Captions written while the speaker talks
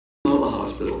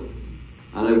hospital,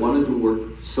 and I wanted to work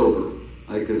sober,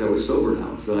 because I was sober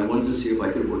now, so I wanted to see if I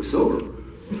could work sober.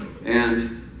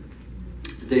 And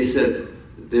they said,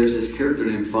 there's this character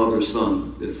named Father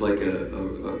Son. It's like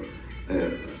a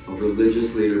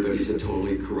religious leader, but he's a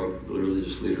totally corrupt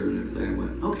religious leader and everything. I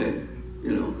went, okay,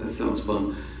 that sounds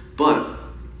fun. But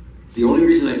the only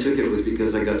reason I took it was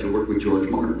because I got to work with George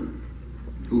Martin,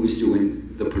 who was doing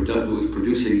who was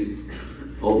producing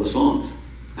all the songs,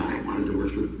 and I wanted to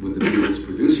work with the Beatles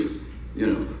producer,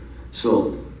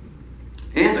 So,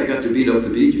 and I got to beat up the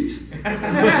Bee Gees.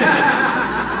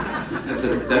 That's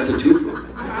a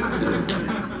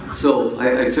twofer. So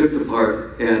I took the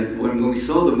part, and when we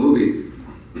saw the movie,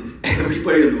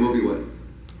 everybody in the movie went,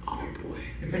 "Oh boy!"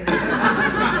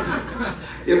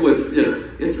 It was,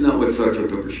 it's not what Sgt.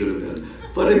 Pepper should have been,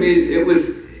 but I mean, it was,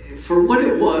 for what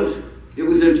it was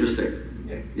interesting.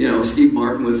 Steve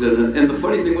Martin was in it, and the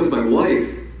funny thing was, my wife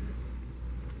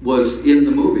was in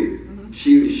the movie.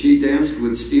 She danced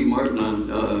with Steve Martin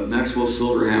on Maxwell's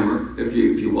Silver Hammer, if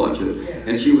you watch it,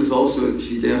 and she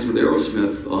danced with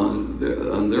Aerosmith on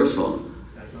their song.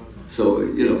 So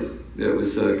it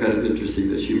was kind of interesting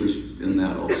that she was in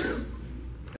that also.